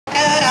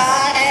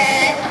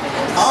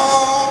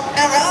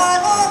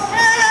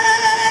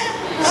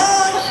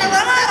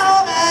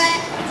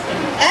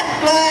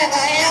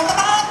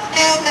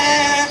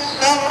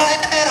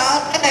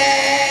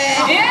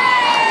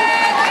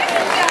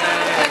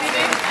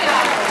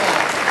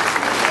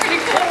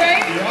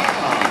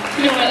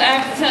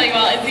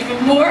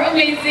more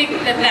amazing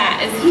than that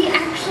is he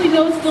actually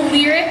knows the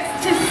lyrics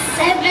to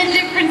 7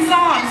 different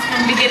songs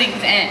from beginning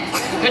to end.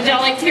 Would y'all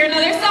like to hear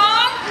another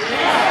song?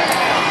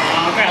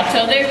 Oh,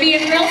 Groucho, they're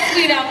being real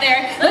sweet out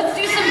there. Let's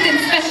do something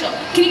special.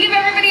 Can you give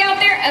everybody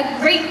out there a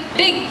great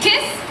big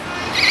kiss?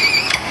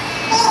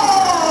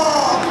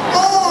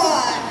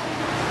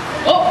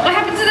 Oh, what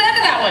happened to the end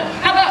of that one?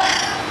 How about,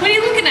 what are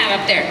you looking at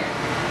up there?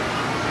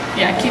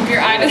 Yeah, keep your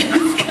eye to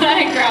the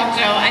sky,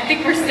 Groucho. I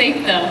think we're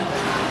safe though.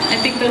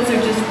 I think those are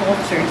just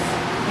vultures.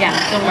 Yeah,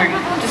 don't worry.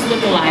 Just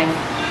look alive.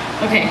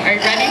 Okay, are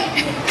you ready?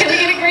 Can we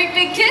get a great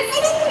big kiss?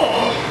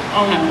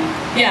 Oh no.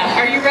 Yeah,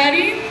 are you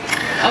ready?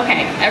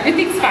 Okay,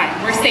 everything's fine.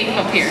 We're safe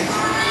up here.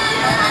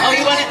 Oh,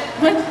 you want it?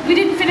 What? We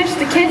didn't finish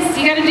the kiss.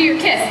 You gotta do your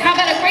kiss. How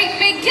about a great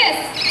big kiss?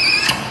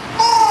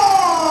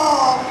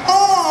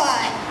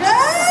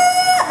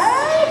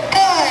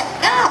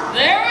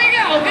 There we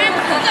go. Good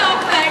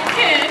stuff, that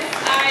kiss.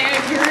 I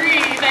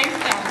agree. Nice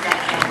job,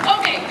 Groucho.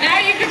 Okay,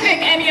 now you can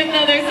pick any of the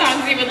other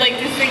songs you would like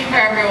to sing for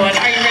everyone.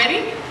 Are you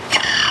ready?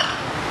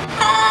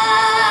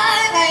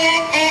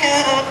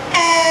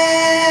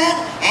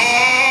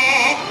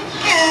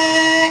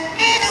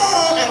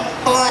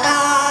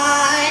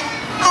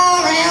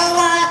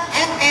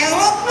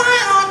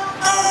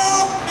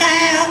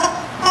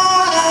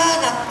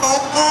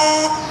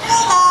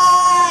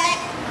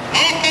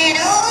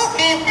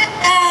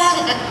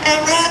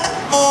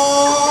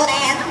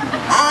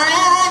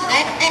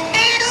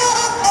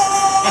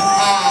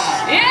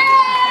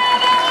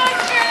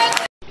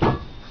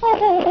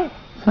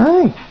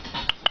 Hi.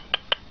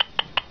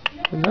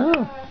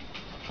 Hello.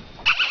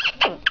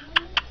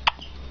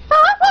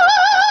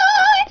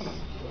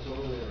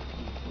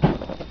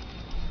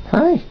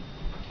 Hi.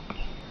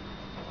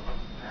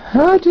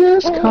 I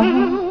just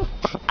come.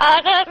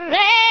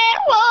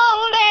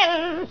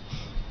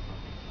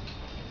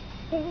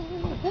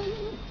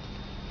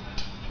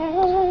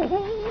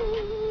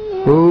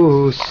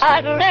 Ooh.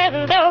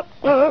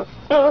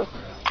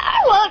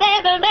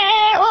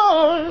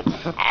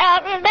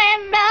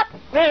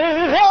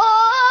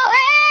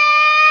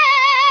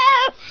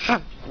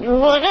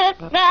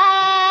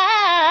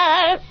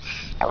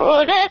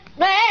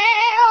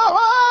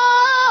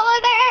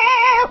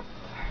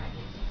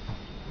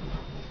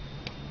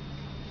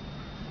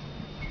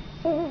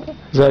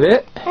 Is that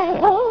it?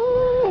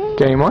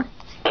 Got any more?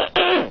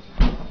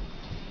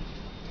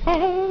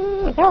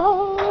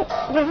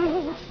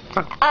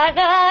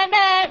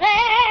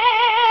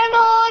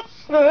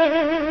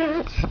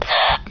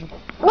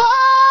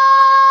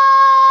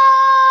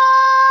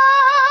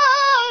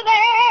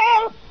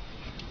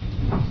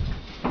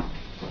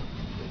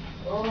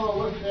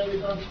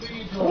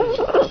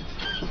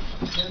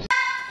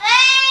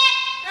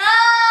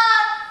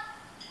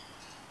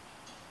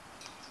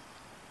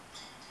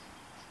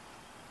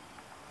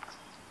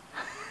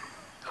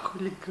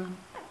 Хулиган.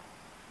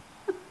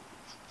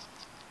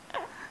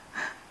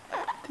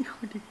 Ты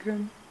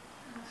хулиган.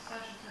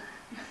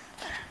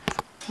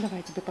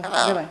 Давай тебе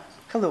давай.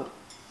 Hello.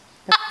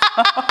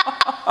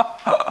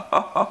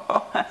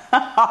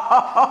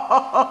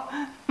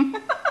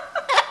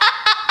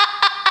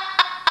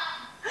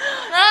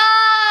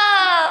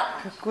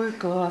 Какой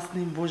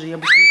классный, боже, я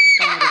бы с ним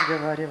часами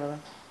разговаривала.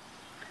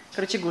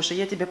 Короче, Гоша,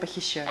 я тебя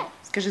похищаю.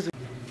 Скажи,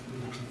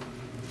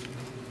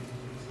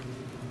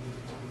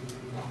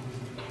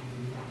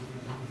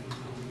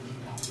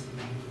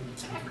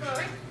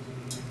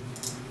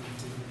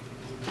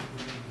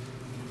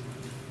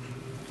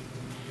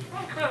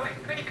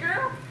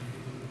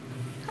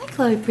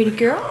 Chloe, pretty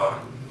girl.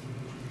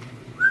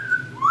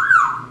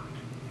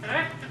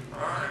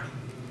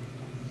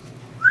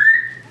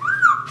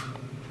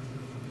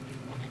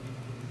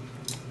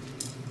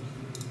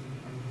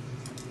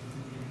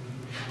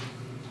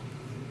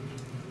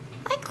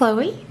 Hi,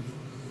 Chloe.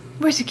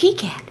 Where's the key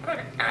cat?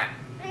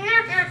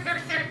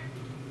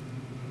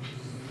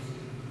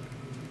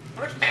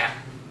 Where's cat?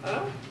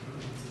 Oh?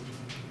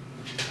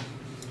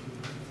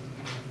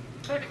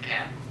 Where's the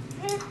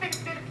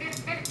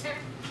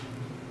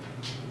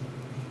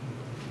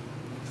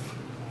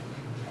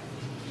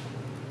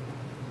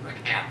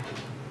cat?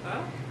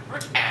 Huh?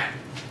 Where's cat?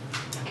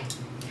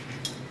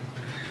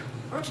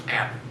 Where's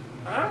cat?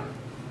 Huh?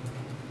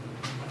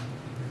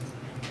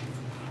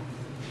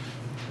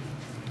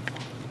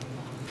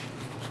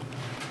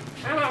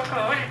 Hello,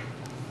 Chloe.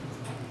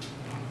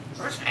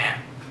 Where's cat?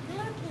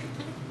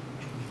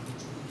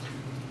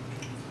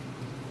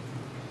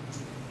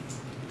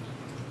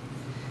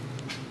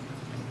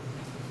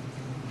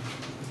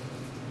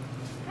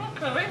 Hello,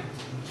 Chloe.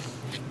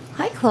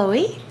 Hi,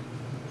 Chloe.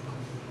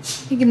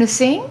 You gonna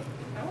sing?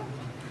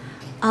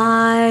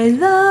 I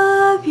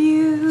love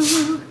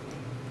you.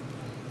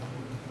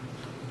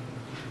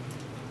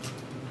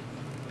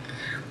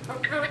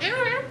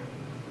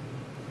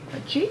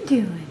 What you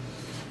doing?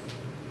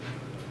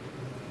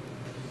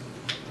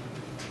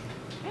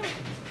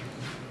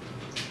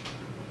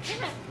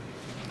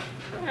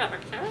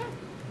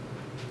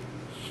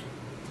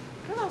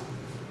 Come on.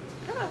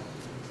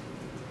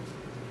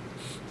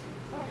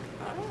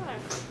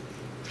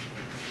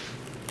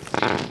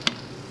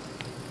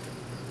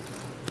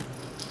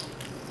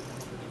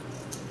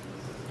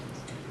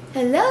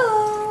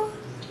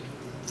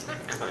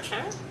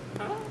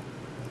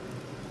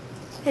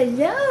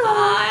 Hello.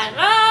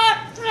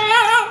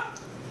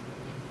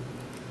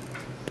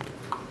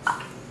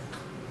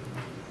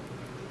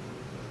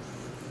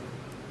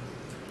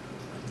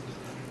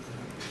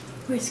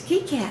 Where's the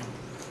kitty cat?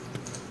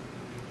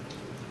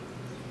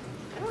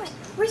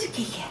 Where's the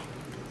kitty cat?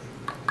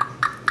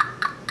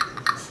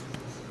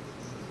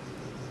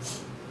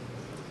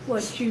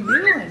 What you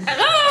doing?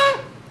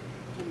 Hello.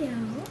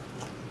 Hello.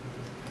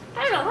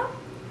 Hello.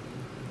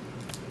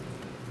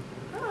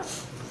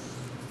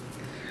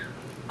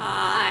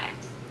 Hi.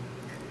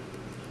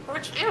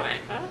 What you doing,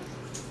 huh?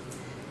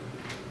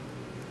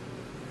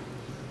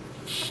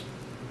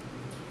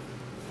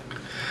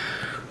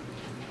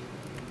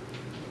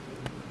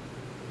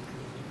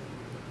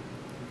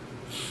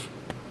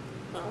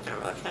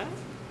 Okay.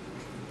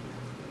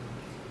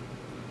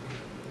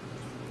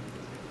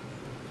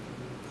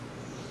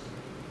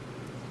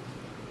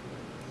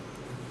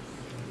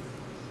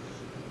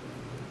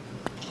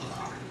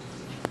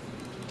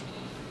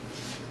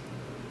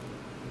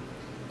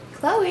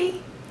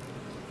 Chloe.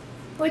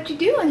 What you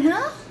doing,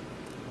 huh?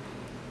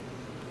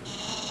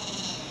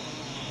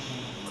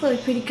 Chloe,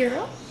 pretty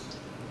girl.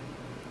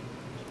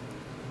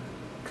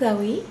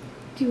 Chloe,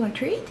 do you want a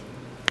treat?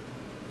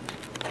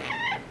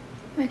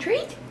 Want a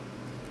treat?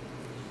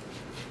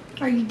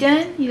 Are you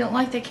done? You don't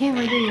like the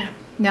camera, do you?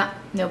 No,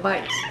 no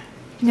bites.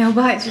 No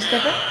bites. Just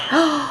step up.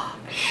 Oh,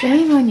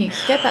 shame on you.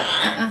 Step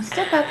up.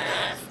 Step up.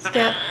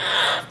 Step.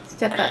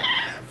 Step up.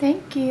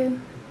 Thank you.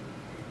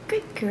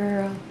 Good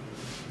girl.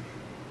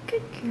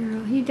 Good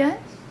girl. You done?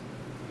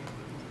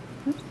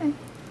 Okay.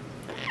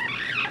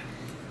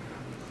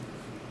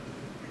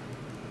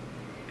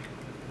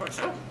 What's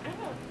up?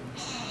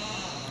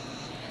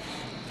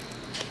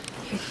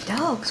 Your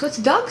dogs. What's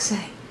the dog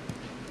say?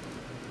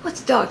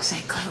 What's the dog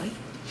say, Chloe?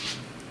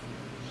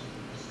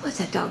 What's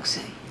that dog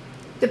say?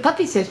 The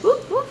puppy says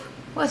woof woof.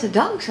 What's the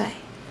dog say?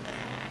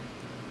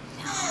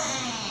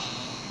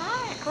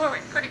 Hi, Chloe.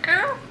 Pretty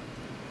girl.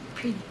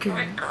 Pretty girl.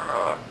 Pretty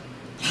girl.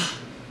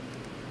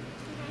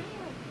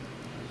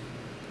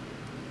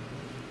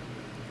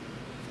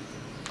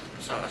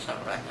 So,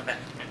 right in the back.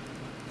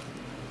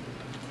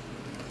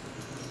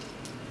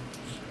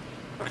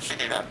 What's she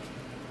get up?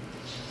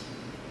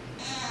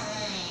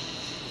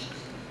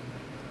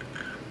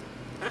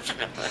 What's she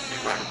get back? You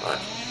run, bud.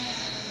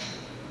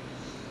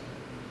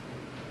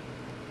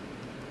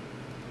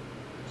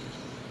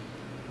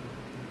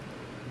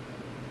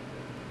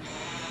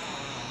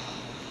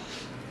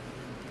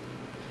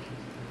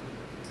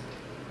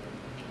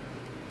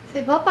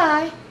 Say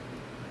bye-bye.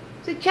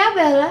 Say ciao,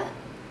 Bella.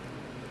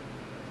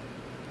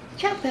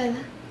 Ciao,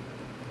 Bella.